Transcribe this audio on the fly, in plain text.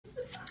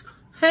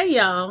Hey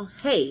y'all,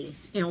 hey,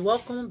 and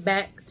welcome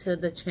back to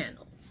the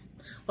channel.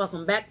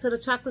 Welcome back to the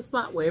chocolate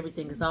spot where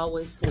everything is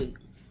always sweet.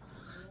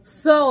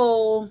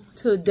 So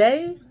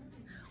today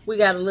we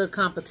got a little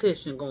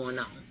competition going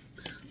on.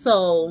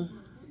 So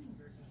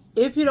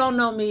if you don't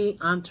know me,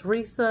 I'm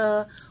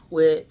Teresa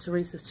with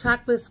Teresa's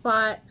Chocolate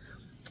Spot,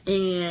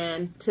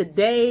 and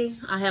today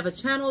I have a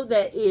channel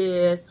that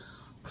is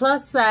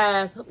plus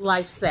size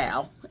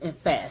lifestyle and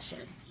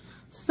fashion.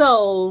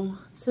 So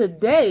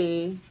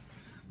today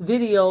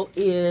video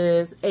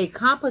is a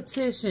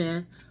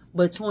competition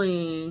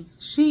between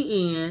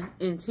SHEIN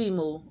and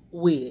TEMU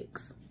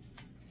wigs.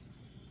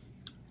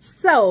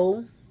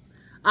 So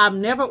I've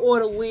never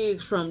ordered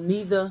wigs from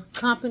neither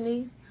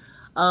company.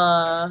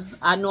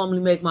 I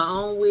normally make my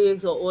own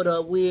wigs or order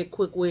a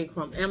quick wig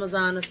from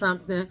Amazon or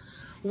something,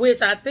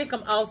 which I think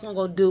I'm also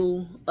going to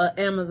do a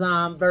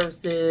Amazon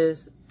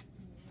versus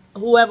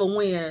whoever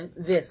wins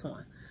this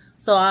one.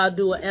 So I'll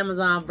do an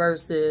Amazon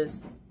versus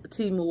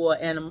TEMU or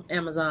an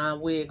Amazon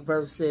wig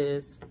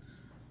versus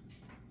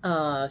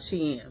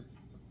SHEIN.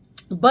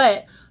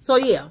 But so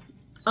yeah,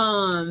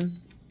 I'm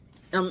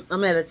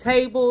at a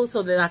table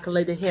so that I can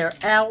lay the hair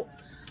out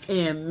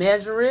and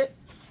measure it,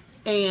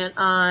 and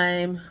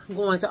I'm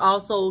going to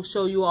also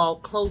show you all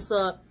close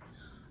up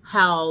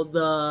how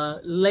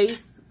the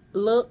lace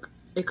look,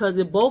 because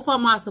if both of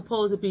them are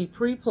supposed to be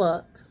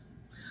pre-plucked.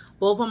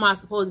 Both of them are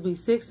supposed to be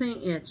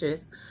 16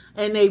 inches,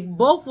 and they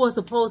both were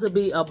supposed to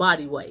be a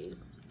body wave.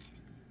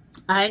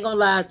 I ain't gonna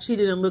lie, I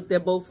cheated and looked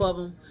at both of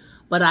them,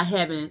 but I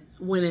haven't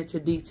went into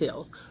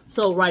details.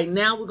 So right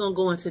now we're gonna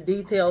go into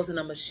details, and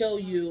I'm gonna show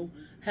you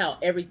how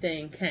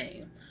everything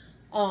came.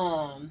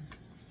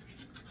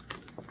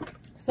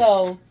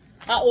 So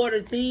I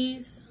ordered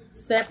these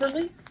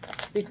separately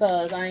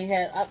because I ain't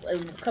had.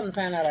 Come to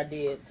find out I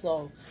did.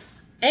 So,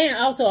 and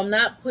also I'm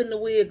not putting the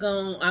wig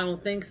on. I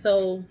don't think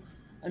so.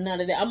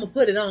 None of that. I'm gonna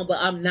put it on, but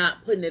I'm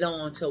not putting it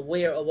on to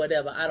wear or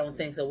whatever. I don't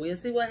think so. We'll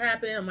see what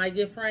happens. I might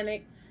get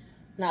frantic.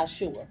 Not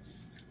sure.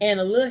 And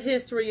a little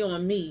history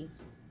on me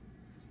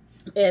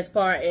as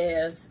far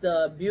as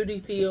the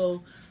beauty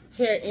field,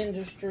 hair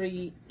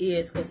industry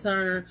is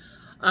concerned.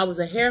 I was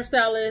a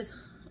hairstylist,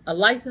 a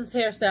licensed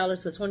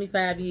hairstylist for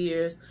 25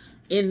 years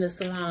in the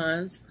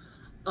salons,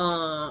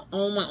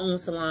 own my own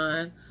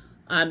salon.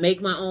 I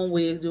make my own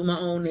wigs, do my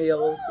own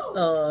nails.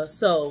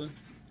 So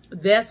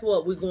that's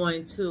what we're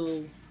going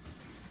to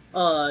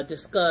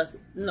discuss.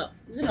 No,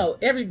 you know,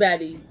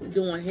 everybody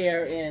doing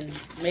hair and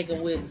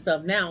making wigs and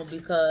stuff now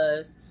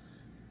because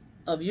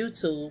of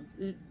YouTube.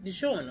 You're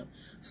showing them.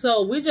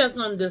 So we're just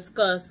going to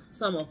discuss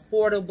some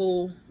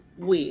affordable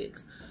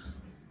wigs.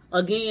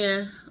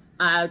 Again,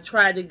 I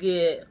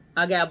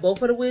got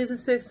both of the wigs in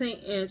 16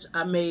 inch.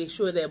 I made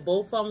sure that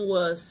both of them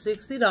was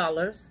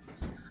 $60.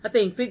 I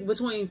think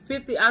between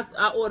 50,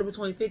 I ordered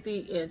between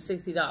 $50 and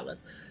 $60.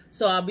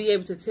 So I'll be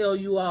able to tell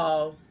you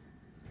all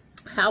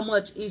how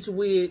much each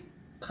wig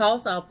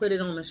costs. I'll put it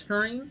on the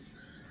screen,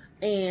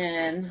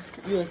 and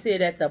you'll see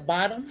it at the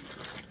bottom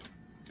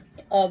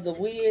of the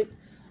wig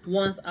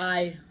once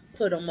I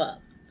put them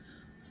up.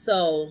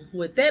 So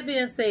with that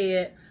being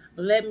said,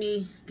 let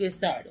me get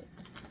started.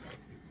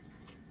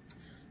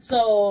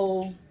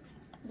 So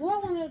do I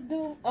want to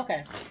do,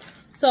 okay.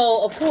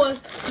 So of course,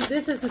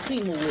 this is a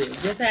TEMU wig.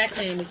 This how it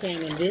came. It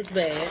came in this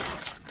bag.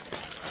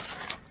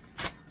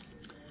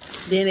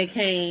 Then it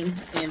came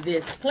in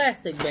this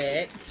plastic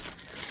bag.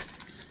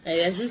 And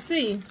as you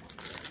see,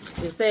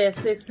 it says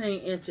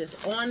 16 inches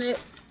on it.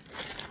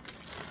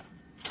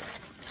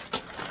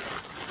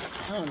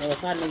 I don't know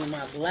if I need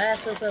my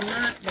glasses or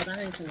not, but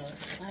I ain't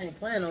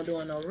planning on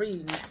doing no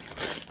reading.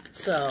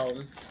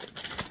 So,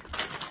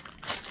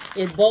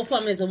 both of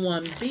them is a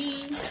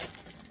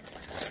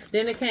 1B.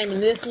 Then it came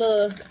in this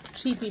little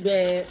cheapy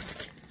bag.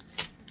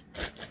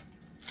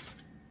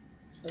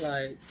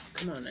 Like,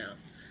 come on now.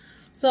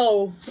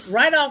 So,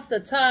 right off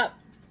the top,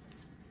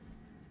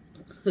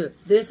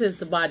 this is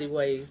the body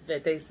wave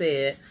that they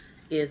said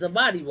is a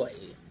body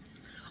wave.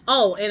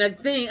 Oh, and a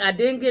thing, I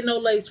didn't get no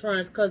lace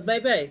fronts because,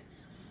 baby,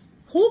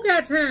 who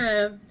got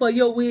time for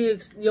your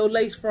wigs, your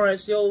lace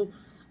fronts, to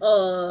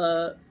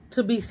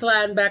be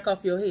sliding back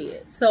off your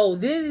head? So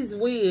these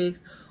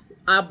wigs,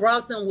 I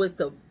brought them with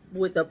the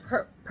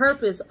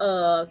purpose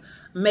of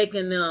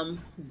making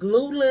them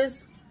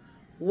glueless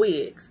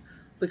wigs,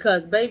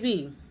 because,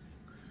 baby,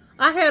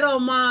 I had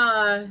on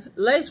my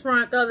lace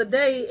front the other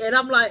day, and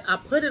I'm like, I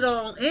put it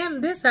on,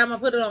 and this time I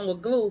put it on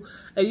with glue,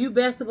 and you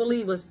best to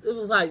believe it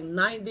was like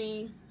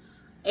 90,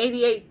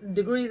 88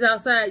 degrees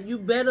outside. You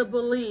better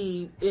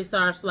believe it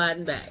started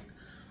sliding back.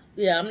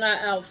 Yeah, I'm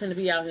not out finna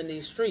be out in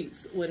these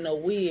streets with no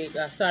wig.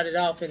 I started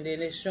off, and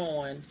then it's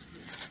showing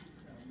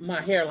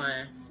my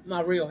hairline,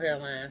 my real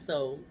hairline.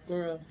 So,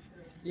 girl,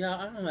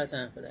 y'all, I don't have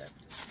time for that.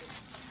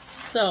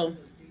 So,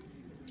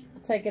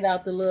 take it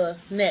out the little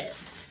net.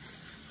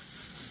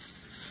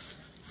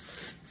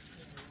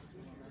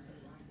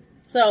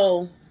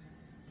 So,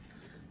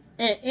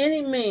 in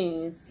any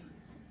means,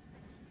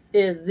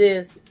 is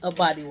this a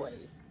body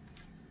wave?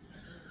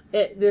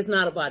 This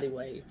not a body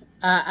wave.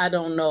 I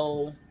don't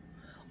know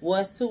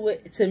what's to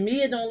it. To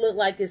me, it don't look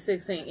like it's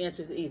 16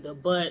 inches either,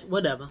 but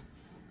whatever.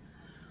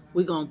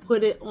 We're going to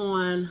put it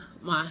on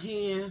my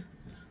hand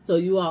so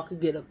you all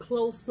could get a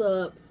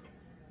close-up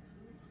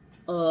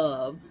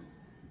of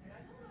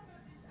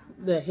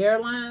the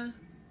hairline.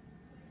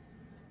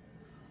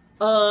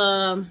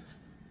 I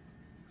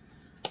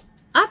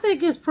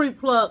think it's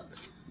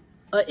pre-plucked.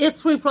 It's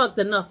pre-plucked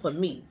enough for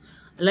me.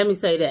 Let me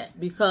say that,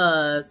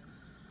 because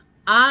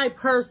I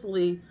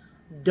personally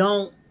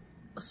don't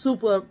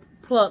super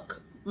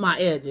pluck my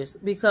edges,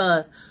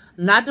 because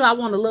not do I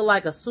want to look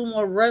like a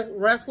sumo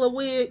wrestler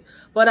wig,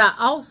 but I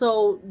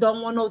also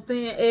don't want no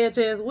thin edge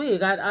ass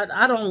wig.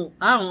 I don't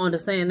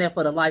understand that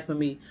for the life of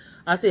me.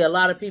 I see a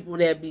lot of people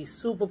that be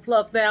super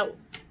plucked out,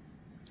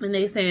 and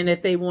they saying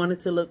that they want it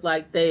to look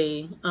like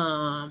they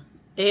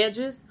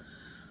edges.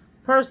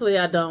 Personally,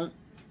 I don't.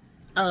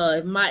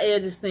 If my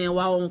edge is thin,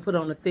 why won't I put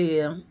on a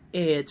thin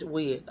edge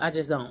wig? I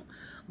just don't.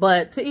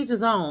 But to each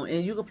his own,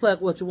 and you can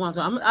pluck what you want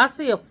to. I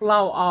see a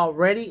flaw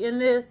already in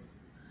this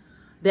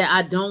that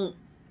I don't.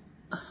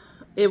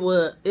 It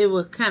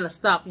would kind of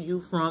stop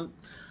you from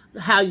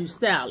how you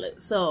style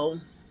it. So,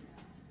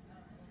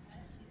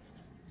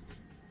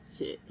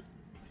 shit.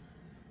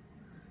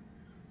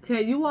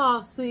 Can you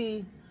all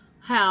see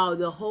how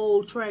the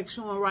whole track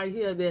showing right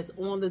here that's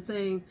on the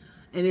thing,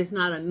 and it's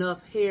not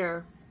enough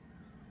hair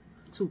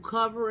to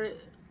cover it?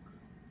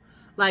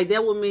 Like,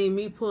 that would mean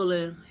me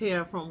pulling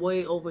hair from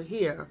way over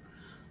here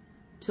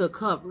to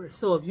cover it.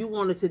 So if you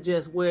wanted to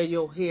just wear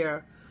your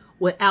hair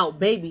without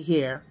baby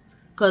hair,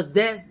 because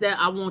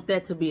I want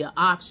that to be an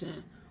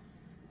option,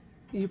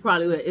 you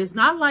probably would. It's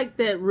not like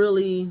that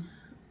really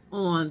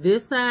on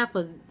this side.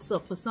 So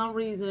for some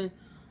reason,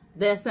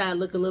 that side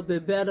look a little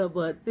bit better,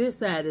 but this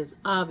side is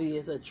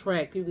obvious a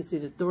track. You can see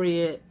the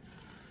thread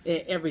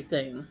and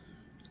everything.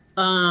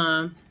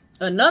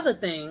 Another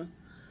thing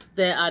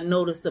that I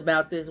noticed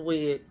about this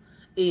wig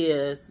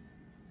is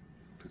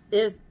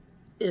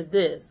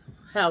this,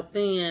 how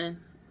thin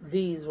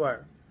these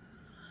were.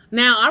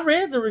 Now, I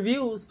read the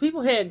reviews.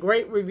 People had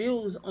great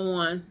reviews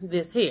on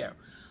this hair.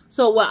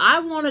 So what I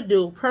want to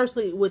do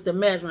personally with the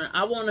measuring,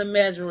 I want to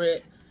measure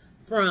it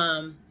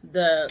from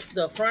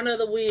the front of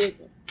the wig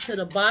to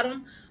the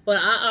bottom, but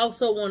I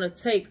also want to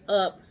take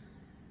up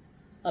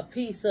a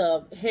piece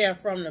of hair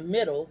from the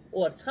middle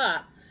or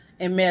top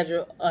and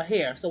measure a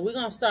hair. So we're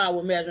going to start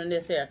with measuring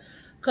this hair.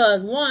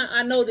 Because, one,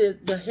 I know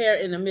that the hair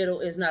in the middle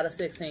is not a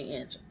 16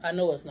 inch. I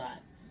know it's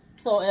not.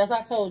 So, as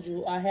I told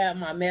you, I have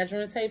my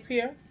measuring tape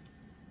here.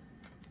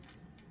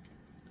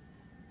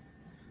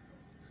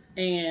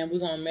 And we're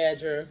going to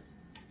measure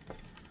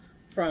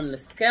from the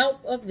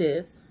scalp of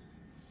this.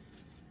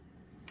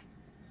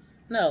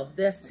 No,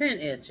 that's 10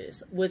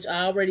 inches, which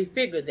I already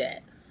figured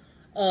that.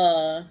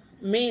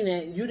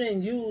 Meaning you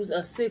didn't use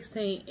a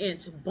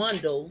 16-inch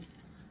bundle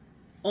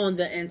on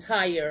the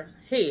entire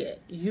head.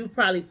 You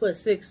probably put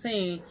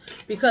 16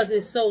 because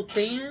it's so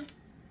thin.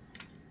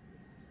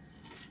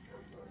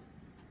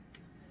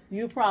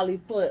 You probably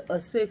put a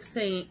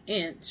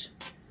 16-inch.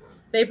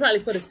 They probably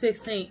put a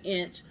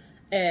 16-inch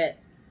at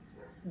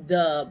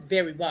the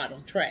very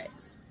bottom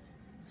tracks.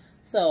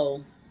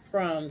 So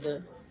from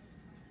the,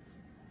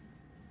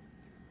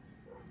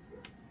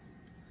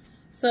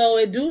 so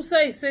it do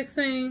say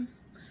 16.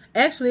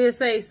 Actually, it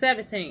says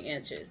 17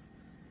 inches.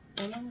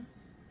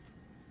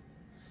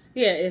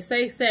 Yeah, it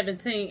says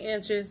 17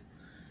 inches.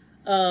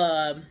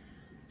 Why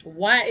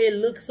it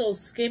looks so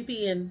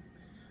skimpy and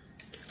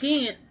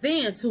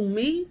thin to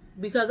me,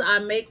 because I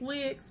make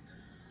wigs,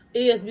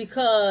 is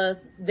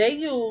because they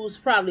use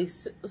probably,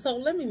 so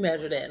let me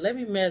measure that. Let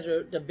me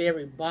measure the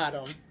very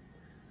bottom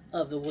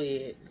of the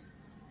wig.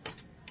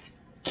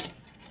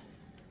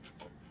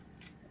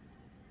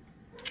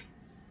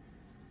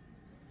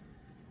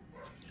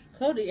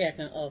 Cody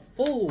acting a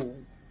fool.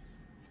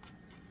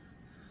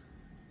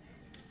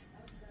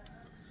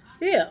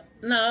 Yeah,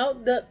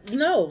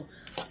 no.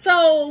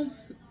 So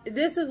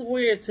this is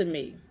weird to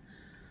me.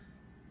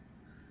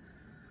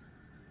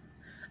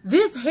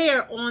 This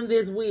hair on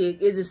this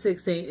wig is a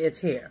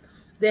 16-inch hair.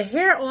 The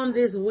hair on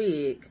this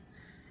wig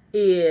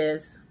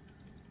is,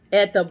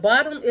 at the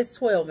bottom is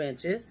 12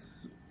 inches.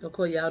 Of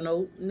course, y'all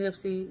know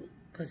Nipsey,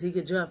 because he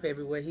could jump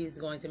everywhere, he's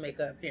going to make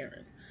an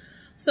appearance.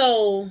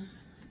 So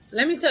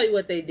let me tell you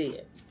what they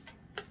did.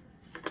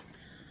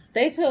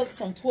 They took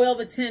some 12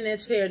 or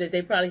 10-inch hair that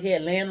they probably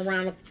had laying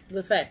around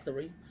the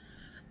factory,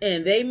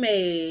 and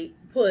they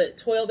put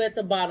 12 at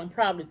the bottom,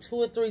 probably 2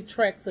 or 3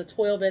 tracks of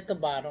 12 at the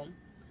bottom,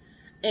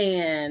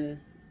 and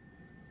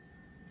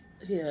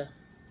yeah,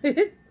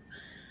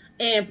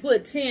 and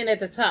put 10 at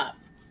the top.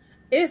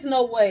 It's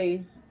no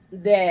way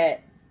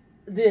that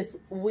this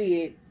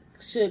wig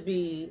should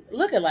be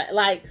looking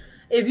like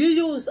if you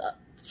use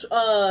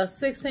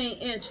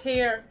 16-inch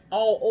hair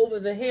all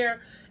over the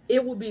hair,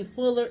 it would be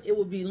fuller, it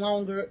would be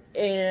longer,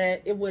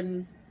 and it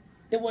wouldn't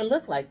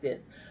look like this.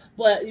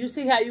 But you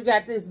see how you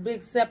got this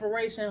big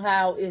separation,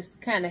 how it's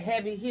kind of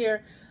heavy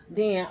here,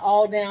 then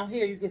all down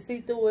here you can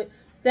see through it.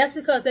 That's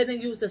because they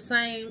didn't use the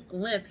same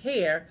length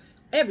hair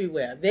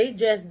everywhere. They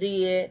just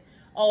did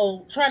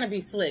oh, trying to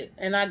be slick.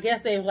 And I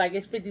guess they was like,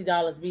 it's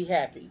 $50, be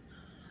happy.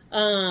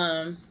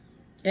 And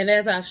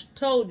as I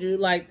told you,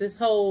 like this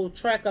whole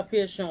track up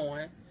here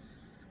showing.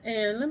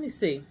 And let me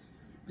see.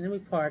 Let me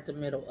part the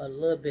middle a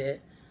little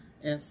bit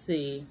and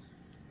see.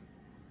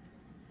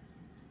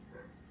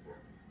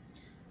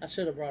 I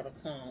should have brought a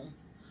comb,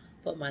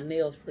 but my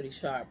nails pretty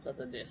sharp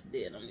because I just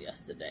did them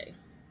yesterday.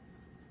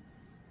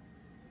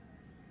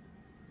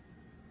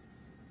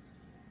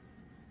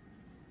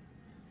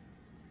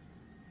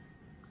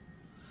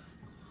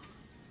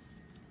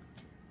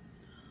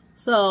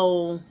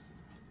 So,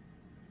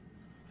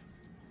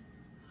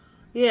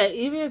 yeah,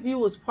 even if you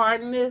was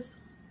parting this,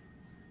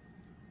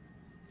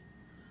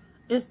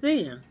 it's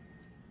thin.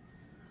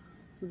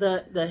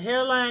 The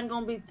hairline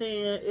gonna be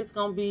thin. It's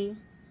gonna be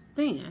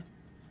thin.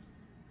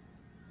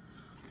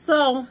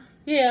 So,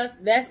 yeah,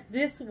 that's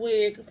this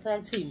wig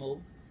from Temu.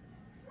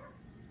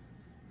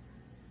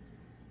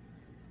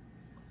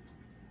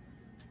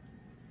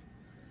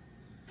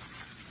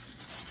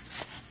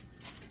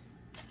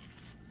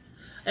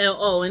 And,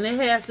 oh, and it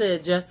has the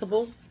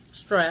adjustable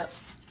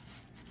straps.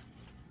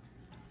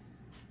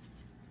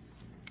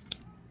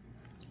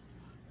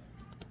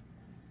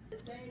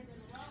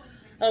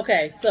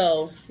 Okay,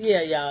 so,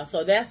 yeah, y'all.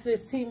 So, that's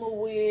this Temu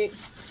wig.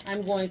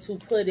 I'm going to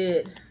put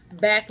it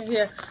back in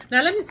here.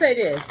 Now, let me say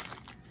this.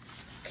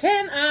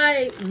 Can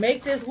I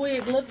make this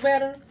wig look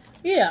better?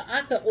 Yeah,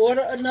 I could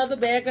order another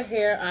bag of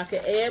hair. I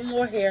could add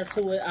more hair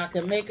to it. I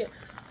could make it.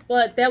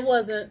 But that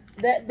wasn't,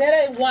 that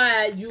ain't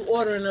why you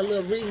ordering a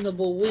little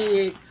reasonable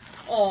wig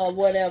or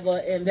whatever.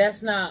 And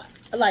that's not,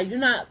 like, you're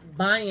not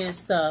buying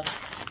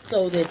stuff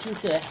so that you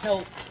can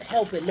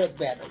help it look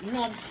better. You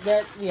know,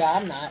 that, yeah,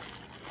 I'm not.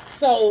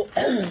 So,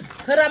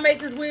 could I make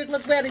this wig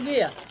look better?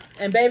 Yeah.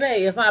 And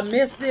baby, if I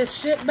miss this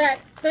shit back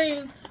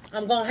thing,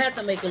 I'm going to have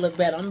to make it look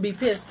better. I'm going to be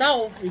pissed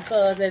off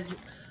because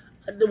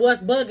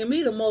what's bugging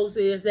me the most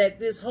is that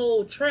this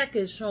whole track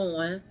is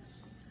showing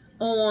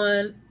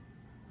on,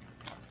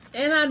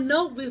 and I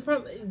know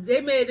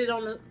they made it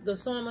on the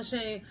sewing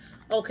machine,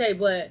 okay,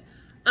 but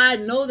I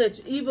know that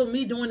even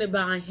me doing it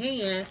by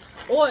hand,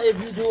 or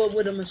if you do it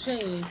with a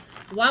machine,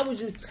 why would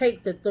you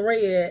take the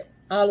thread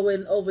all the way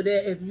over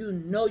there if you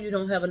know you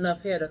don't have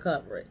enough hair to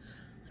cover it?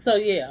 So,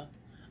 yeah.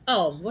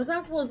 Oh, was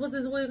I supposed to put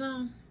this wig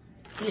on?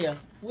 Yeah,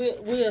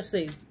 we'll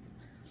see.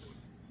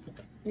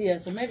 Yeah,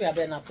 so maybe I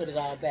better not put it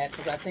all back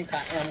because I think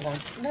I am going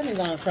to. Let me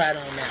go and try it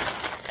on now.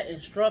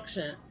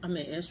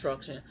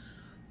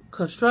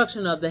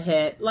 Construction of the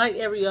hat. Like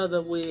every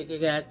other wig,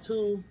 it got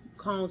 2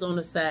 combs on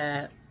the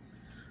side,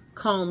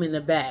 comb in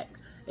the back.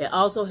 It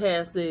also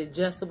has the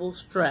adjustable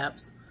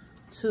straps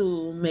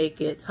to make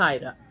it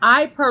tighter.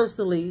 I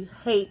personally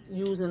hate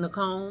using the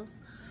combs.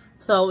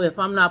 So if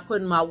I'm not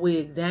putting my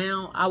wig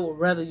down, I would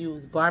rather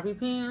use Barbie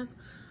pins.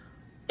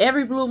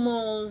 Every blue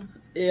moon,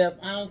 if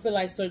I don't feel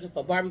like searching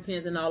for Barbie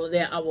pins and all of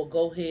that, I will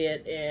go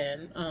ahead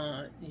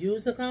and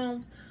use the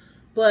combs.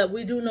 But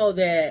we do know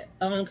that,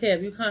 I don't care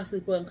if you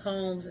constantly putting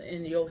combs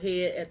in your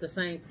head at the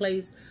same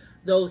place,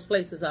 those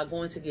places are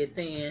going to get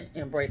thin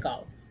and break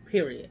off,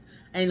 period.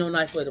 Ain't no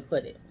nice way to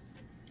put it.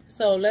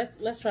 So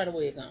let's try the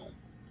wig on.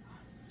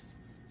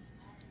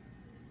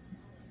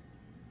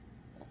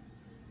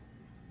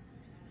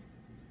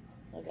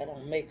 I got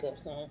on makeup,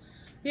 so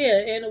yeah,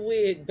 and the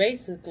wig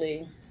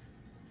basically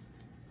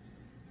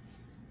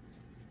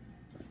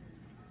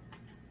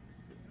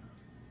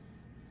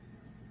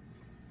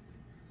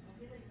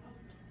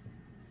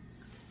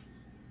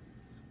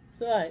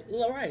so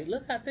right,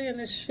 look how thin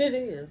this shit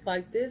is.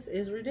 Like, this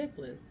is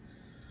ridiculous.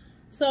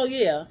 So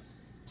yeah,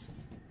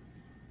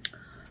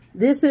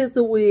 this is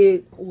the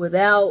wig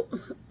without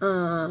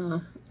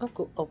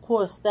of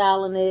course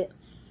styling it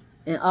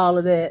and all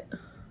of that.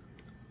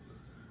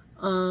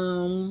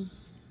 I'm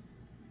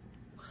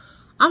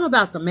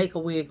about to make a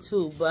wig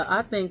too, but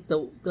I think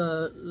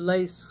the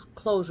lace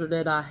closure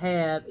that I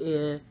have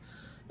is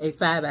a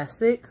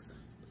 5x6,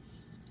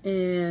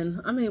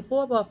 and I mean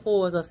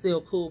 4x4s are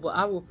still cool, but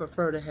I would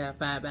prefer to have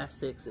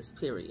 5x6s,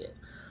 period.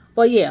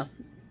 But yeah,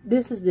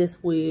 this is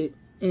this wig,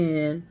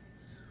 and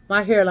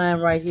my hairline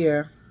right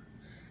here,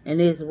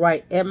 and it's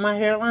right at my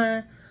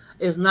hairline.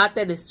 It's not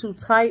that it's too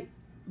tight,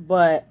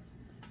 but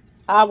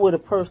I would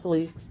have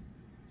personally.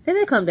 And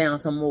it come down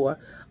some more.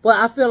 But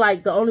I feel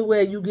like the only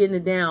way you getting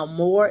it down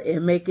more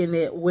and making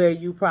it where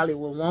you probably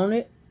would want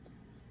it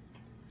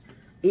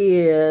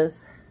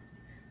is,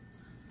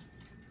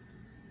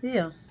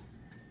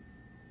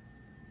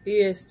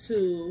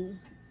 to,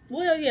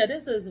 well, yeah,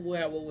 this is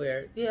where I would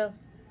wear it. Yeah.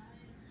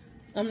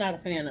 I'm not a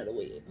fan of the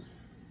wig.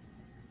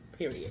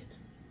 Period.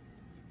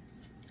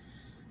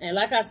 And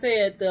like I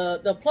said,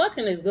 the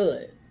plucking is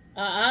good.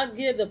 I'll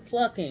give the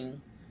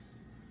plucking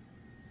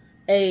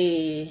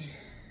a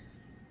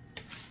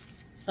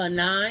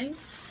 9.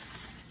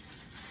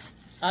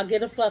 I'll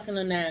get a plucking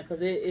a 9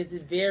 because it's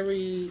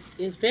very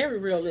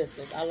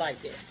realistic. I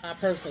like it. I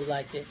personally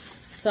like it.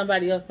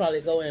 Somebody else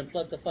probably go in and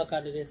pluck the fuck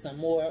out of this some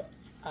more.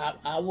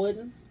 I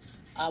wouldn't.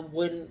 I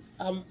wouldn't.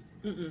 I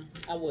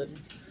wouldn't.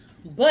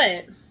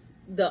 But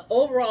the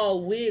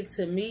overall wig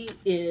to me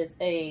is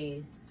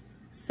a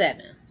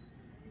 7.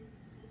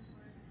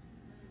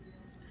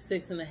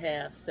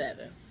 6.5,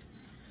 7.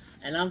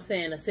 And I'm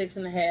saying a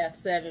 6.5,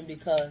 7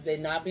 because they're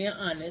not being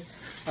honest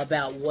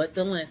about what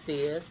the length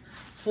is.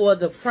 For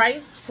the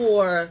price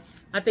for,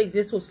 I think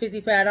this was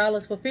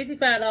 $55. For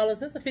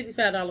 $55, it's a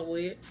 $55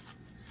 wig.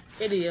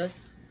 It is.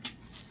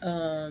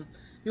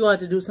 You have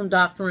to do some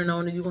doctoring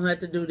on it. You're going to have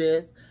to do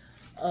this.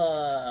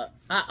 I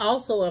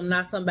also am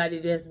not somebody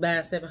that's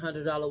buying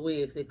 $700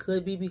 wigs. It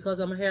could be because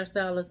I'm a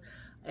hairstylist.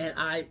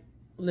 And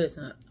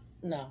listen,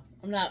 no,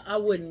 I'm not. I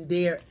wouldn't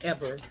dare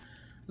ever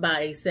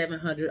buy a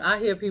 $700. I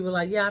hear people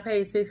like, yeah, I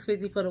paid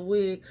 $650 for the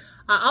wig.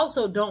 I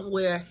also don't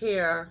wear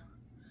hair.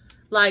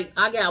 Like,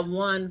 I got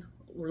one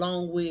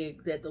long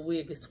wig that the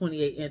wig is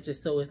 28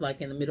 inches, so it's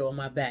like in the middle of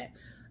my back.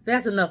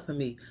 That's enough for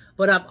me.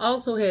 But I've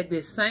also had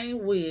this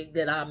same wig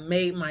that I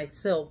made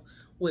myself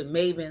with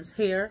Maven's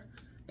hair.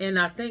 And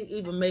I think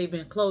even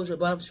Maven closure,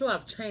 but I'm sure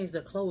I've changed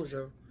the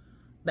closure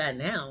by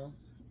now.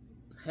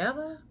 Have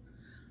I?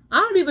 I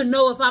don't even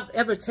know if I've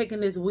ever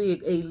taken this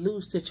wig a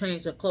loose to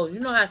change the closure.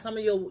 You know how some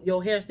of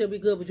your hair still be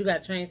good, but you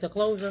got to change the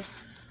closure?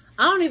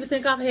 I don't even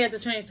think I've had to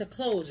change the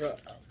closure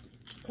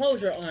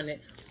on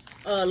it.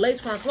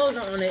 Lace front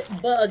closure on it.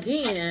 But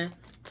again,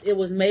 it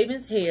was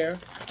Maven's hair.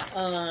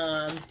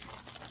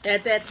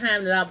 At that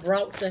time that I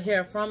brought the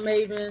hair from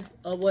Maven's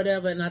or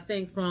whatever, and I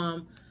think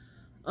from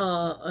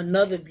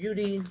another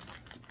beauty,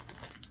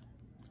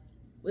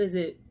 what is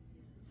it,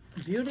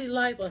 Beauty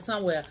Life or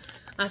somewhere.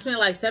 I spent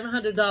like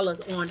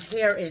 $700 on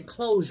hair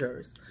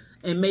enclosures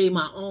and made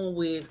my own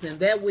wigs, and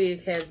that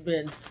wig has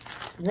been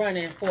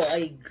running for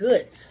a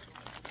good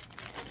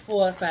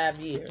 4 or 5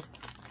 years.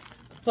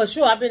 For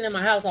sure, I've been in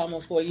my house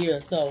almost 4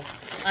 years, so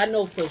I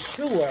know for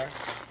sure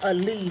at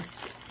least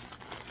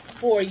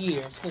 4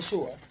 years, for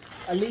sure.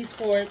 At least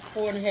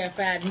 4.5,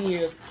 5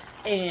 years,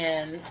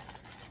 and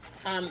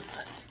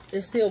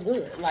it's still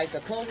good. Like, the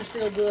clothing's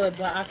still good,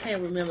 but I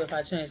can't remember if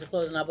I changed the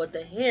clothing now. But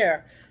the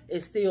hair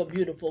is still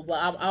beautiful.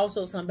 But I'm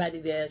also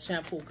somebody that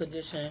shampoo,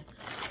 condition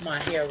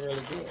my hair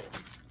really good.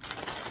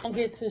 I'll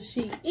get to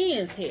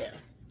SHEIN's hair.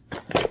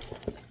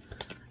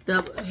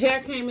 The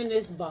hair came in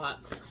this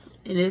box,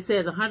 and it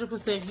says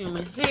 100%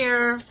 human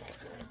hair.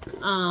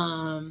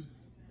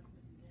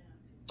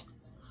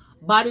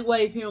 Body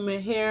weight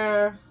human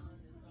hair.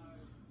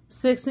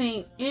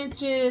 16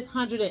 inches,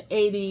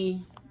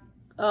 180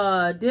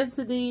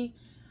 density,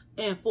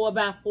 and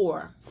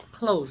 4x4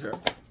 closure.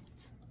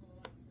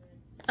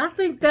 I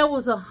think that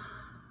was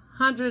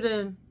 100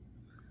 and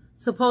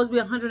supposed to be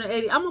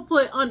 180. I'm gonna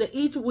put under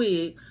each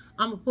wig,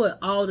 I'm gonna put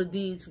all the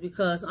deeds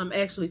because I'm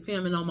actually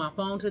filming on my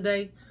phone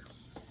today,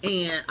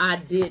 and I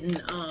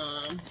didn't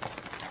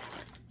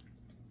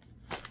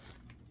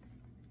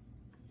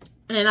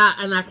and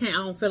I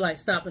don't feel like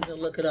stopping to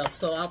look it up,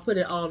 so I'll put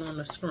it all on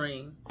the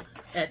screen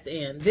at the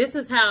end. This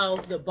is how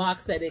the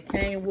box that it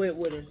came with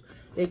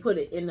they put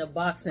it in the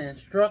box of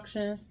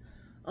instructions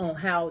on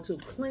how to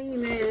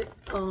clean it,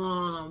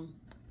 the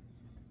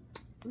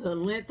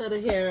length of the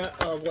hair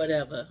or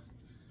whatever.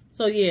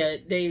 So yeah,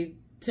 they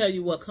tell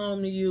you what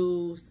comb to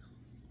use.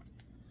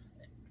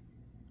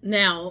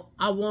 Now,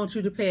 I want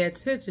you to pay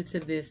attention to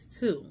this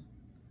too.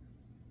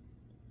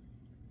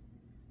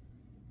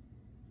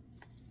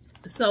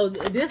 So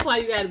this is why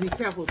you got to be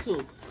careful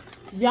too.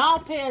 Y'all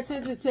pay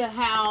attention to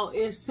how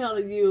it's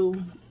telling you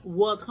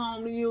what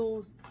comb to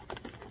use.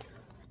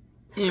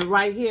 And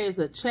right here is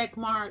a check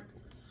mark.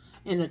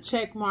 And the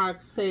check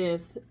mark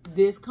says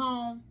this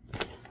comb.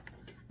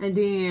 And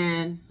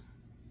then,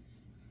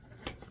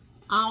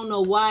 I don't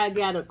know why I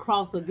got a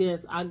cross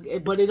against,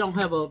 but it don't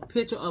have a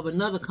picture of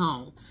another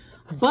comb.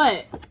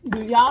 But,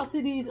 do y'all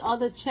see these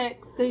other check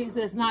things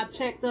that's not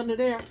checked under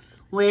there?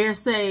 Where it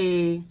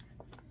say,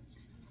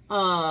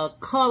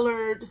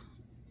 colored,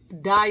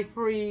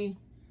 dye-free,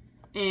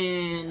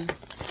 and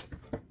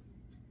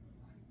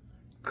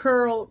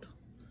curled.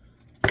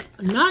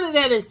 None of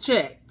that is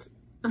checked.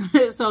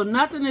 So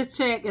nothing is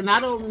checked, and I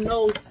don't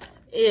know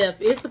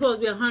if it's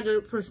supposed to be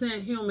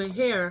 100% human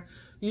hair.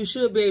 You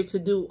should be able to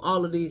do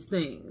all of these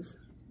things.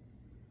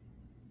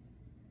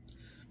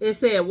 It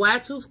said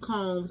wide tooth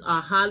combs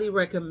are highly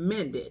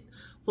recommended.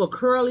 For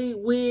curly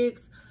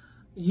wigs,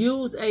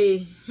 use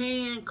a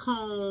hand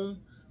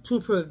comb to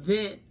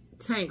prevent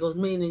tangles,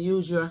 meaning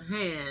use your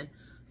hand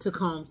to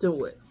comb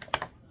through it.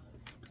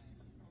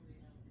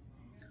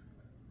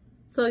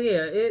 So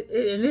yeah,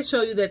 and it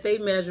show you that they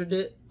measured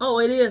it. Oh,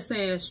 it is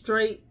saying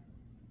straight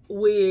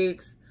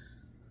wigs.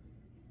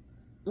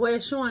 Well,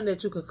 it's showing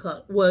that you could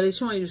cut. Well, it's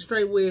showing you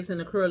straight wigs and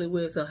the curly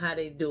wigs of how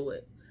they do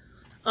it.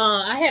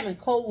 I haven't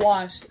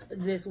co-washed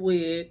this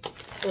wig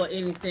or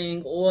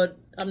anything, or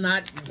I'm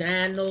not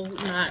dyeing no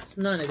knots,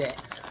 none of that.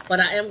 But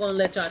I am going to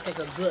let y'all take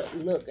a good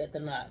look at the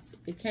knots.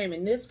 It came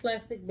in this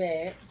plastic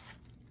bag.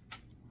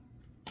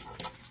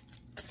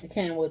 It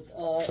came with,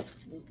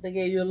 they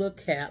gave you a little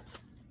cap.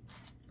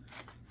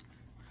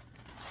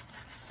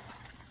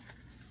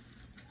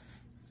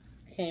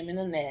 Came in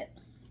a net.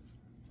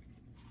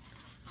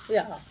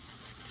 Yeah,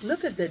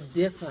 look at the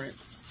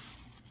difference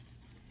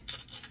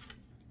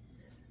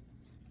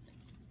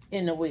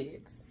in the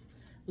wigs.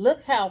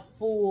 Look how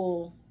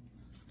full,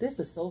 this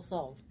is so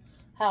soft,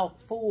 how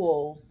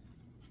full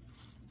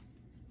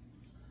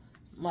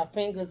my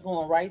fingers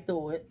going right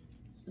through it.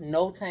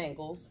 No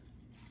tangles.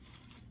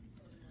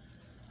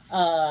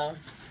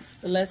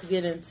 Let's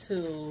get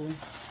into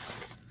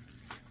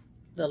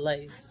the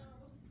lace.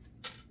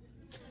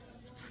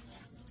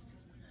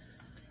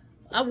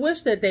 I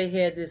wish that they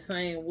had this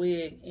same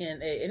wig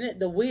in a, and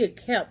the wig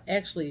cap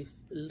actually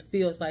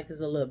feels like it's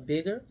a little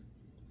bigger.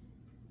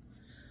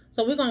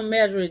 So we're gonna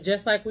measure it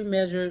just like we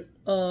measured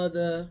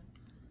the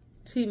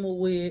Temu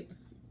wig.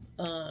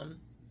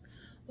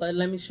 But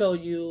let me show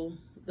you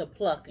the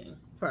plucking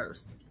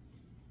first.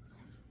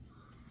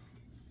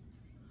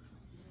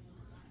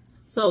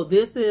 So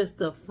this is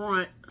the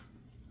front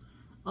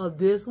of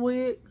this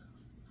wig.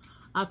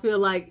 I feel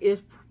like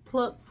it's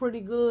plucked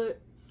pretty good.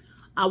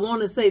 I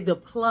want to say the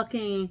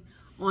plucking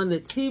on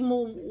the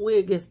Temu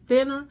wig is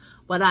thinner,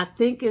 but I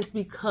think it's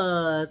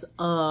because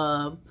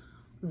of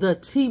the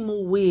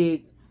Temu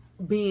wig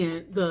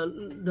being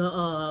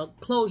the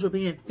closure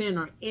being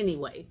thinner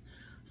anyway.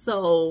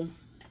 So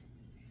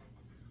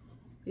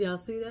y'all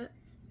see that?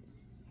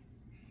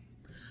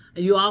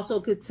 And you also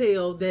could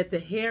tell that the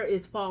hair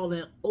is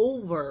falling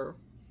over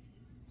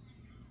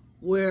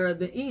where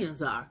the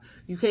ends are.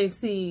 You can't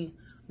see,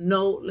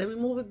 no, let me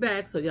move it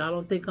back so y'all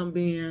don't think I'm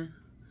being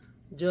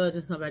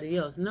judging somebody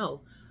else.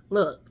 No,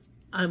 look,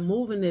 I'm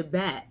moving it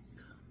back.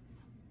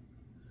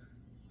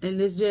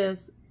 And it's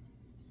just,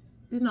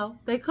 you know,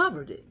 they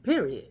covered it,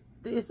 period.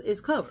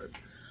 It's covered.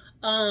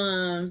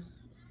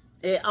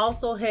 It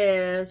also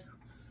has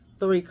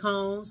 3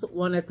 combs,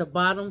 1 at the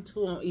bottom,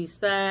 2 on each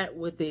side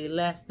with the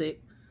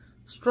elastic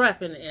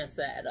strap in the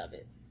inside of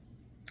it.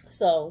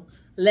 So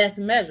let's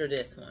measure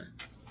this one.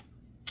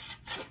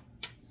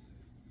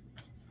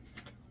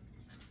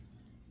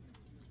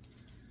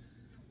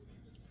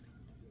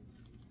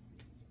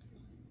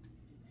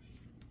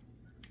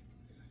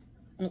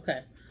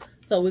 Okay,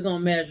 so we're gonna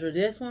measure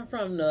this one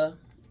from the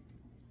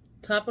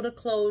top of the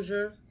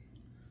closure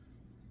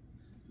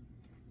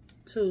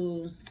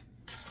to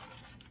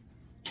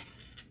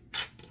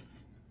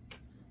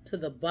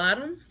the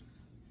bottom.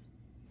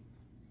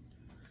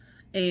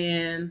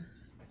 And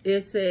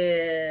it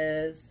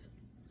says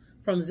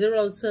from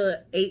 0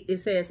 to 8, it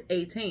says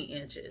 18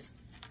 inches.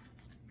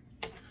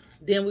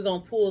 Then we're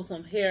going to pull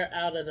some hair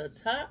out of the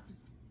top.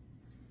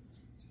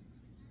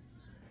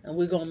 And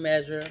we're going to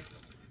measure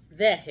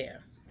that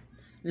hair.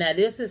 Now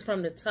this is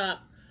from the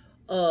top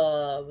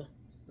of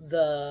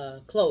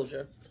the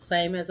closure.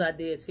 Same as I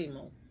did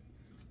Temu.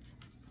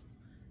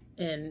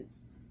 And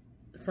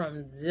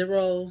from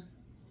 0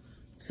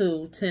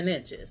 to 10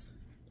 inches.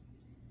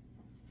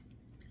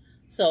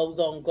 So we're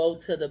going to go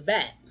to the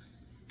back.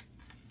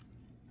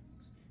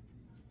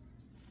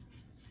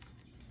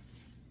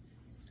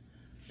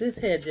 This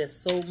hair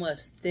just so much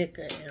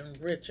thicker and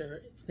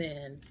richer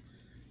than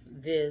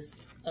this,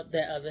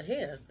 that other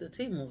hair, the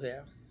Temu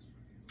hair.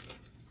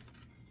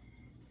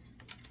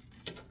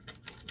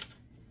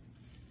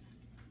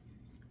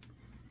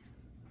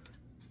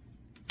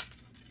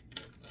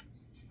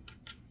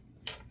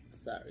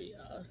 Sorry,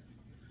 y'all.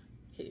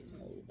 Keep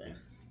moving.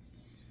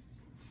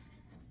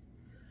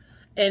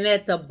 And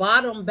at the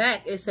bottom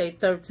back, it says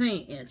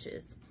 13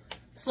 inches.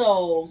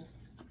 So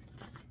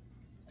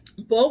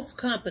both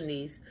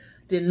companies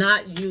did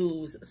not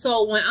use.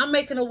 So when I'm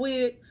making a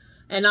wig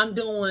and I'm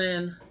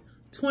doing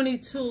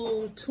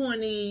 22,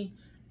 20,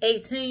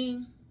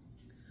 18,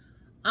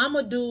 I'm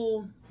going to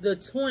do the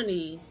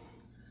 20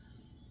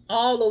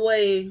 all the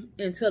way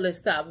until it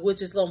stops,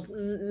 which is going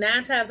to,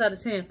 9 times out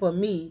of 10 for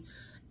me,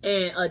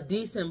 and a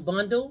decent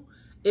bundle,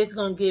 it's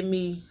going to give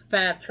me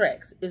 5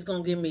 tracks. It's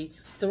going to give me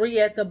 3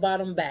 at the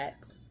bottom back.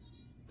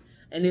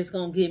 And it's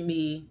going to give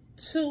me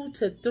 2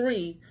 to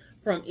 3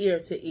 from ear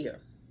to ear.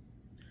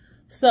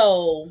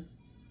 So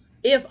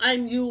if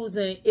I'm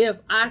using, if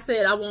I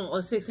said I want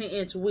a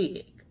 16-inch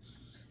wig,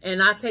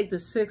 and I take the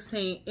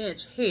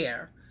 16-inch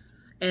hair,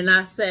 and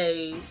I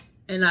say,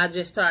 and I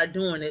just start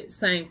doing it,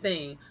 same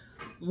thing.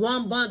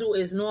 One bundle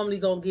is normally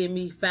going to give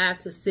me 5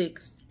 to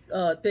 6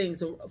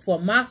 things for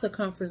my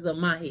circumference of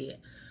my head.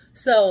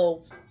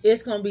 So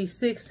it's going to be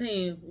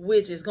 16,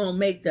 which is going to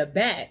make the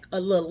back a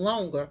little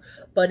longer,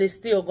 but it's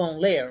still going to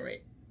layer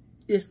it.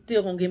 It's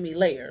still going to give me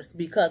layers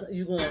because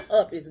you going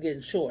up, it's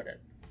getting shorter.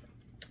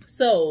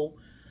 So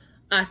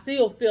I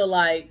still feel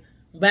like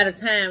by the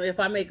time, if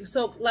I make,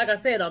 so like I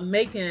said, I'm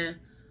making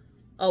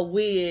a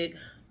wig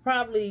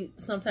probably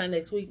sometime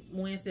next week,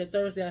 Wednesday or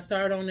Thursday, I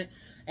start on it,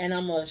 and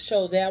I'm going to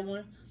show that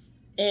one.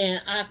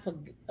 And I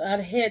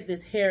had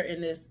this hair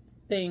in this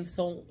thing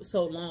so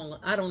long,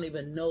 I don't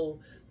even know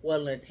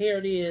what length hair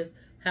it is,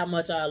 how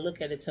much I'll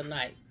look at it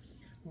tonight.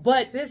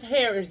 But this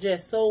hair is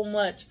just so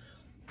much,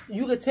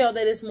 you could tell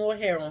that it's more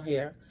hair on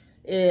here.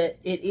 It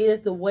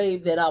is the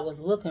wave that I was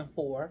looking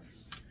for.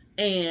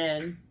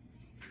 And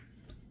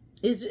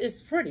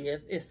it's pretty.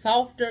 It's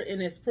softer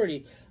and it's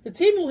pretty. The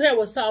Temu hair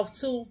was soft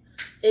too.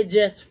 It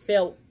just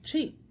felt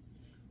cheap.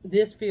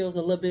 This feels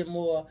a little bit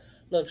more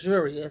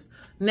luxurious.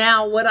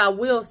 Now, what I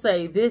will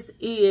say, this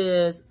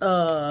is,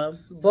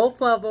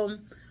 both of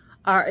them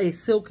are a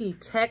silky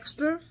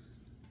texture.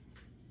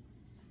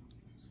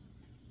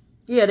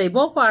 Yeah, they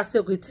both are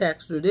silky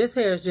texture. This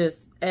hair is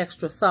just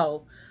extra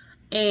soft.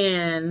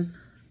 And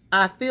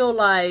I feel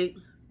like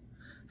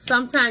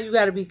sometimes you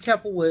got to be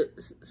careful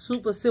with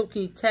super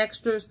silky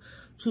textures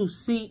to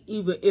see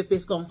even if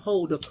it's going to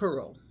hold a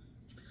curl.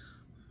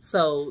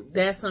 So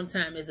that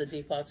sometimes is a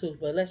default too.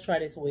 But let's try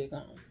this wig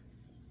on.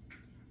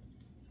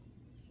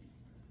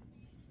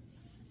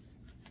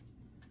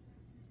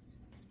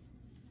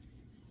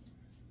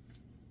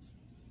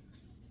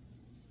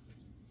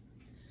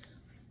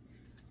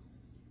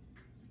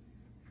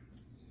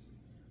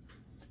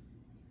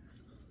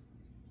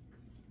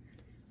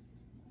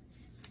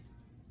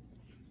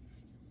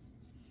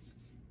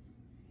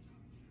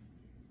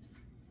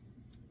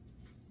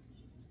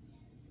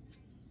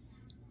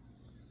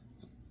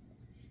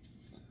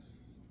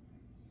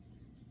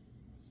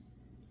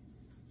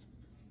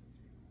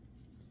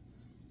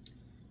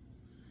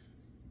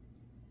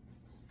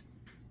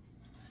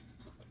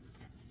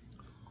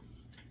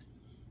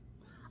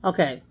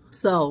 Okay,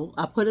 so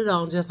I put it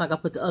on just like I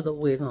put the other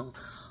wig on.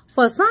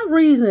 For some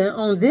reason,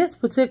 on this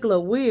particular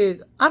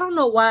wig, I don't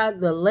know why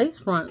the lace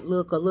front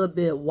look a little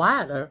bit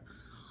wider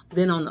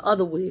than on the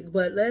other wig.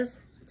 But let's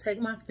take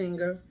my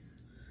finger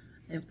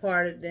and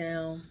part it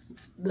down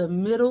the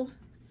middle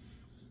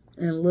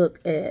and look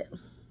at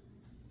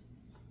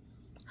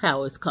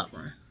how it's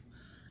covering.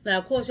 Now,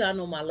 of course, y'all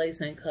know my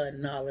lace ain't cut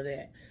and all of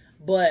that.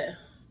 But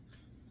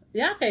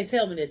y'all can't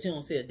tell me that you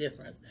don't see a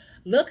difference.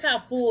 Look how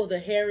full the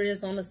hair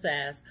is on the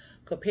sides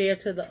compared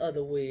to the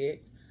other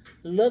wig.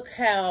 Look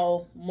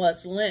how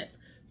much length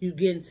you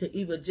get into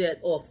either jet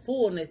or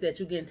fullness that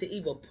you get into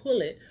either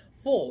pull it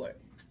forward.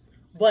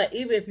 But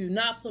even if you're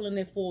not pulling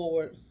it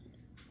forward,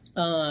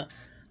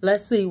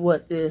 let's see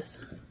what this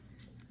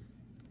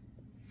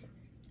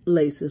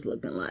lace is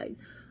looking like.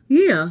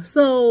 Yeah,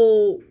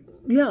 so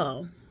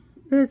y'all,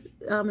 it's,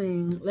 I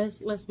mean,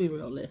 let's be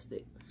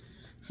realistic.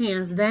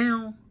 Hands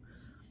down,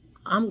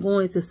 I'm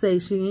going to say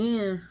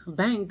SHEIN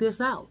banged this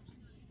out.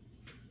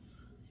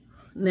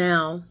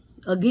 Now,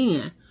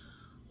 again,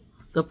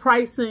 the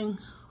pricing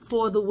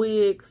for the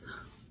wigs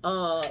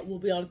will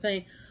be on the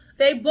thing.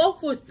 They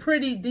both was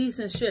pretty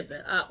decent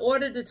shipping. I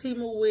ordered the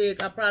Temu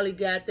wig. I probably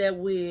got that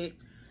wig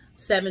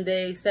 7,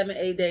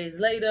 8 days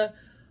later.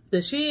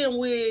 The SHEIN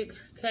wig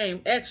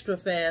came extra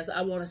fast.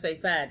 I want to say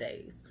 5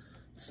 days.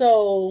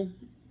 So,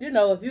 you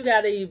know, if you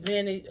got an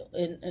event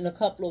in a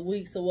couple of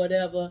weeks or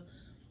whatever,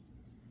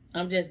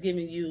 I'm just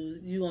giving you,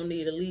 you're going to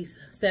need at least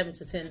 7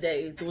 to 10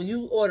 days. When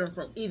you order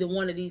from either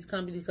one of these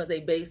companies, because they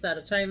based out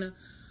of China,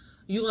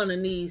 you're going to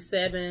need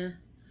 7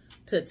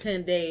 to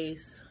 10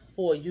 days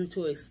for you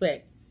to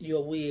expect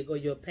your wig or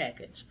your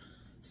package.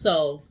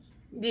 So,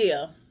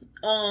 yeah.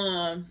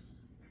 And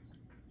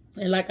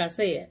like I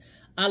said,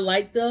 I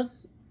like the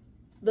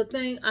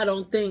thing. I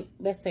don't think,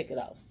 let's take it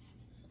off.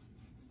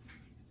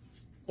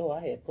 Oh,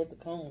 I had put the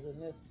combs in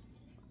this.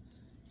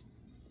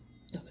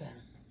 Okay.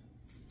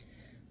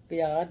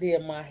 Yeah, I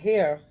did my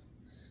hair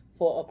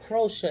for a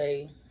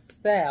crochet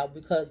style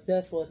because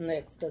that's what's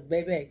next. Because,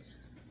 baby,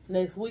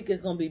 next week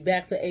is going to be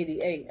back to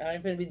 88. I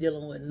ain't going to be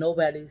dealing with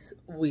nobody's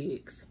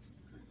wigs.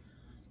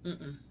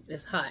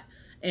 It's hot.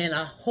 And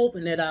I'm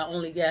hoping that I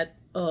only got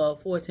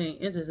 14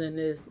 inches in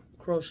this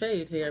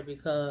crocheted hair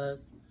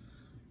because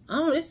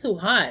it's too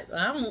hot.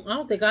 I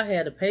don't think I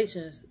had the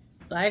patience.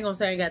 I ain't going to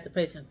say I ain't got the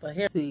patience for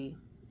hair. See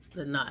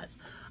the knots.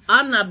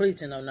 I'm not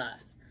bleaching no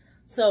knots.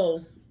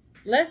 So,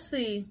 let's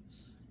see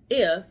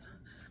if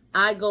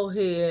I go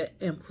ahead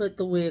and put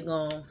the wig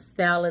on,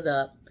 style it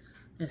up,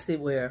 and see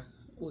where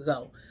we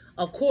go.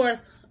 Of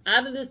course,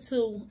 out of the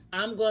two,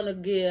 I'm going to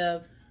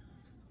give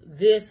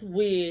this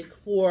wig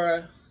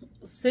for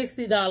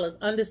 $60,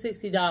 under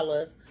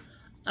 $60,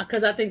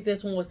 because I think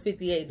this one was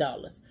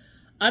 $58.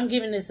 I'm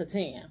giving this a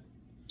 10.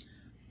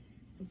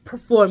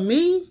 For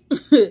me,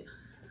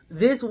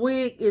 this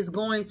wig is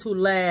going to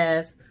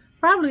last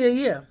probably a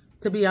year,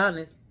 to be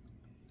honest.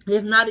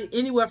 If not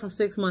anywhere from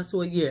 6 months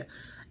to a year.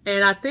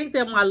 And I think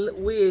that my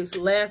wigs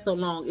last so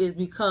long is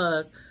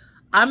because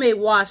I may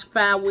wash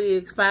 5,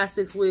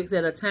 6 wigs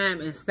at a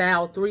time and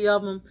style 3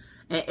 of them.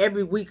 And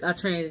every week I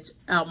change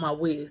out my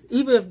wigs.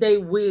 Even if they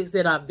wigs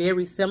that are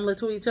very similar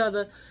to each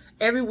other,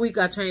 every week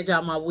I change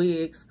out my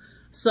wigs.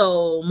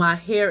 So my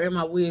hair and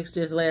my wigs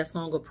just last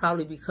longer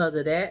probably because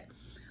of that.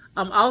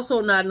 I'm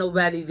also not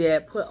nobody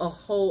that put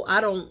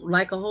I don't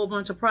like a whole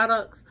bunch of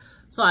products.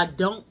 So I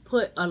don't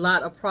put a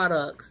lot of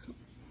products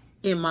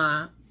in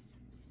my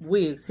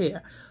wigs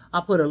hair.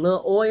 I put a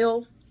little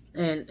oil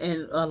and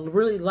a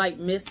really light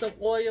mist of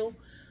oil.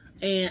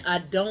 And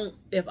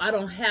if I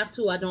don't have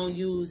to, I don't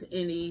use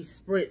any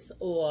spritz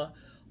or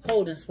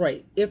holding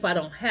spray. If I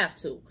don't have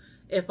to.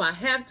 If I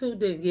have to,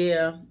 then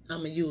yeah, I'm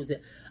going to use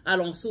it. I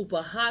don't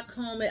super hot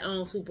comb it. I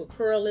don't super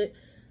curl it.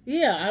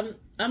 Yeah,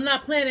 I'm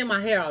not playing in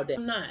my hair all day.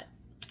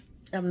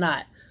 I'm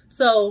not.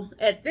 So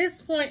at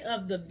this point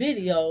of the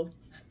video,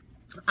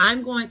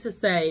 I'm going to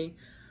say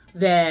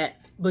that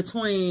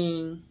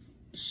between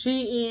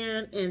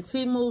SHEIN and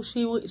TEMU.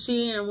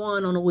 SHEIN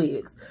won on the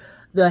wigs.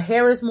 The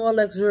hair is more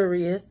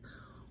luxurious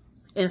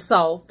and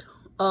soft.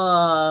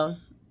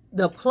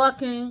 The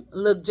plucking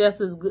look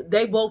just as good.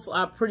 They both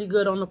are pretty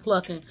good on the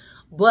plucking,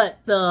 but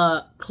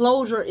the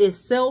closure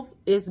itself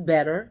is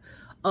better.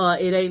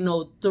 It ain't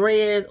no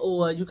threads,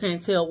 or you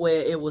can't tell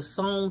where it was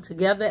sewn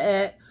together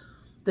at.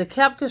 The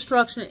cap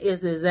construction is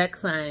the exact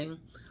same.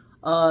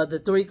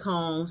 The 3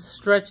 combs,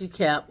 stretchy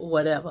cap, or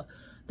whatever.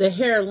 The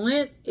hair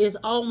length is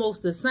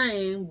almost the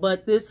same,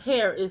 but this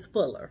hair is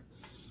fuller.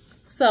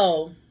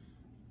 So,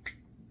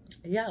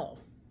 y'all,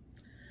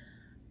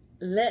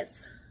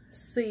 let's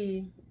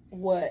see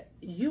what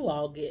you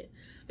all get.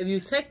 If you're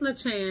taking a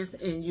chance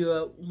and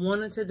you're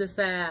wanting to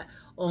decide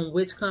on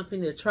which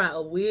company to try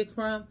a wig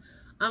from,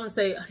 I'm going to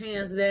say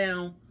hands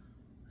down,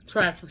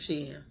 try it from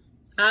SHEIN.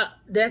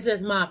 That's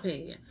just my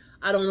opinion.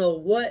 I don't know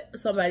what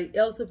somebody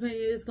else's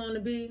opinion is going to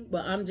be,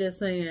 but I'm just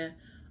saying,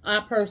 I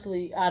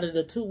personally, out of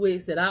the 2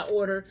 wigs that I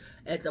ordered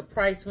at the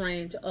price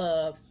range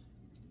of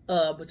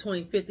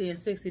between $50 and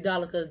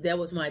 $60, because that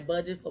was my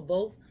budget for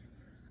both,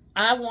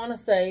 I want to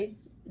say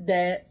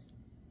that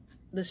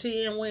the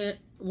SHEIN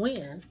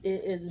win.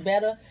 It is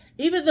better.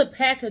 Even the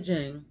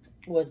packaging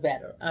was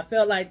better. I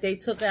felt like they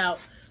took out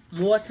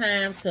more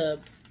time to,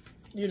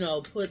 you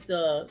know, put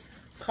the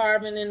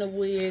carving in the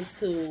wig,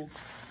 to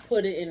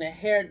put it in the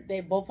hair.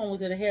 They both of them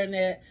was in the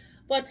hairnet,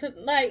 but to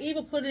like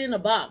even put it in a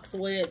box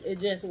where it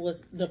just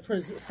was, the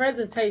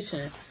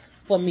presentation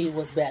for me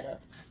was better.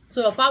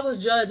 So if I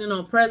was judging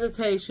on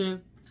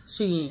presentation,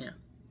 SHEIN.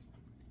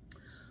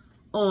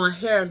 On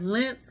hair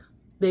length,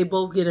 they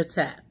both get a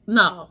tie.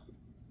 No.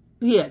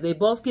 Yeah, they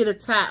both get a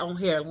tie on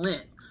hair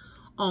length.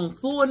 On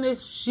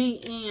fullness,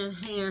 SHEIN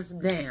hands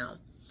down.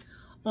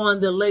 On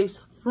the lace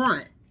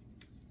front,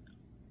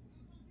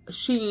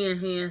 SHEIN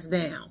hands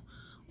down.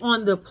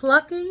 On the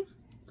plucking,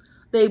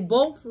 they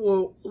both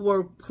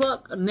were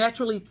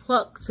naturally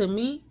plucked to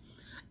me.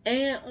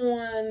 And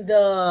on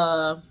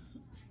the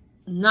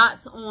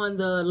knots on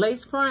the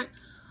lace front,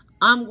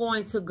 I'm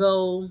going to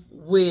go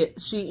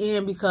with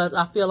SHEIN because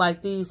I feel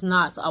like these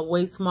knots are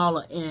way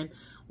smaller, and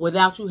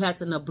without you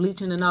having to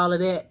bleaching and all of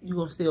that, you're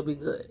going to still be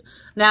good.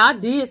 Now, I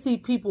did see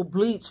people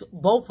bleach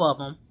both of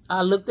them.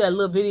 I looked at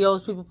little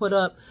videos people put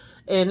up,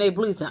 and they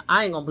bleaching.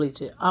 I ain't going to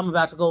bleach it. I'm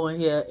about to go in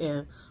here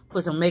and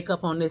put some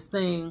makeup on this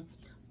thing,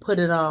 put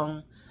it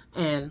on,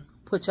 and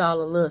put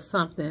y'all a little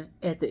something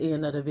at the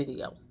end of the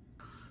video.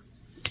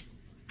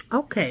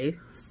 Okay,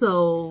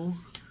 so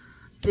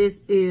this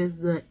is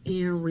the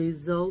end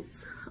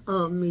results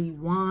of me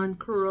wand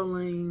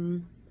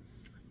curling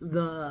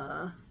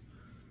the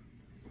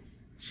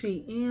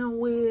SHEIN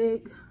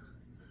wig.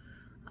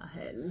 I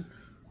hadn't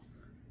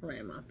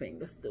ran my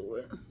fingers through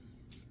it.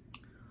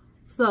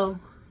 So,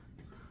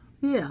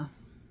 yeah.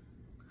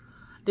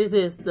 This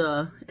is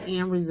the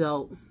end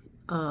result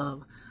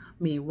of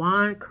me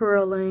wand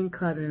curling,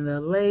 cutting the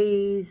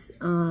lace.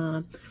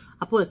 I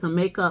put some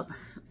makeup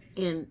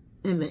in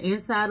the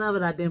inside of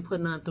it. I didn't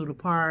put none through the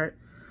part.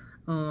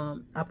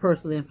 I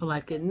personally didn't feel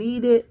like it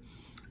needed.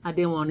 I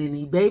didn't want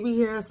any baby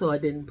hair, so I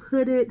didn't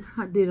put it.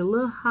 I did a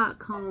little hot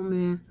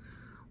combing,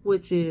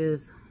 which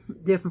is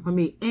different for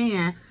me.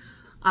 And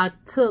I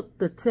took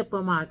the tip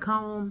of my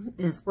comb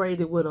and sprayed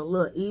it with a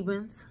little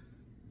Evans,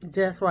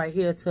 just right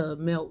here to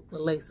melt the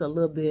lace a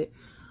little bit.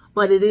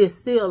 But it is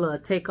still a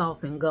take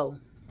off and go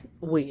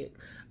wig.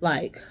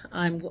 Like,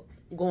 I'm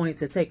going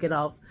to take it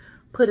off,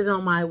 put it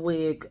on my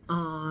wig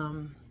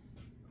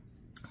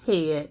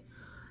head.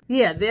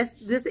 Yeah, this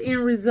the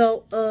end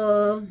result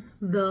of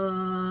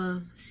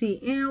the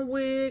SHEIN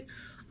wig.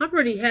 I'm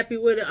pretty happy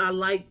with it. I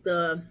like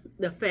the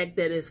fact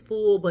that it's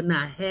full but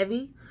not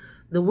heavy.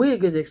 The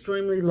wig is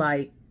extremely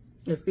light.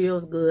 It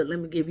feels good. Let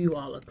me give you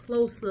all a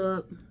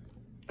close-up.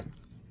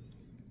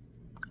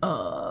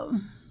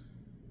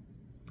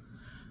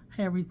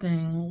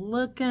 Everything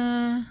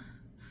looking.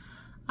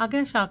 I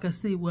guess y'all can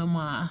see where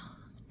my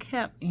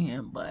cap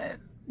in, but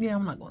yeah,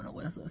 I'm not going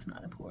nowhere, so it's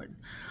not important.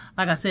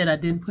 Like I said, I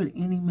didn't put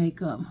any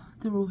makeup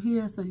through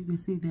here, so you can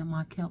see that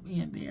my cap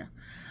in there.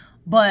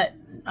 But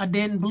I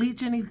didn't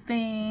bleach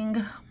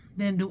anything,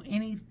 didn't do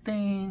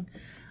anything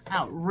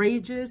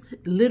outrageous.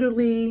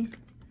 Literally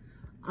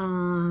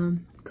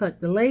cut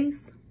the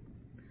lace,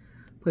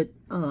 put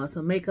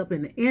some makeup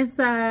in the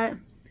inside,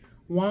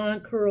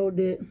 wand curled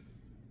it,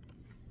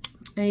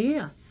 and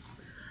yeah,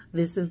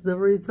 this is the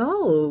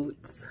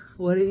results.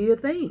 What do you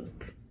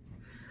think?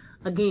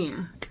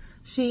 Again,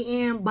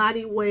 SHEIN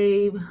Body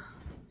Wave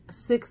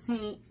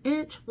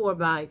 16-inch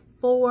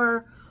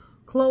 4x4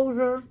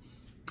 closure,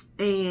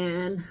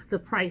 and the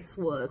price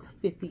was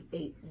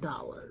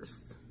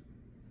 $58.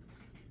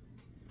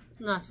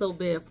 Not so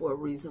bad for a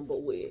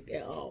reasonable wig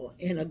at all.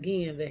 And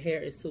again, the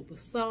hair is super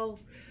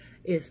soft.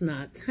 It's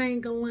not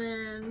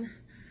tangling.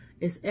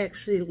 It's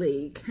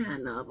actually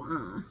kind of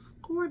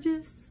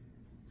gorgeous.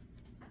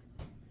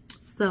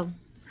 So,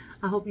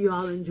 I hope you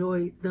all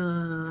enjoyed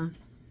the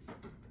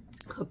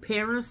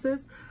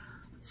comparisons.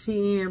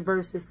 SHEIN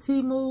versus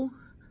TEMU.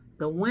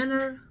 The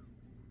winner,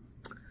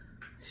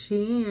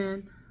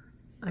 SHEIN,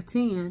 a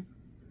 10.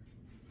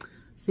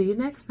 See you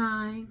next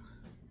time.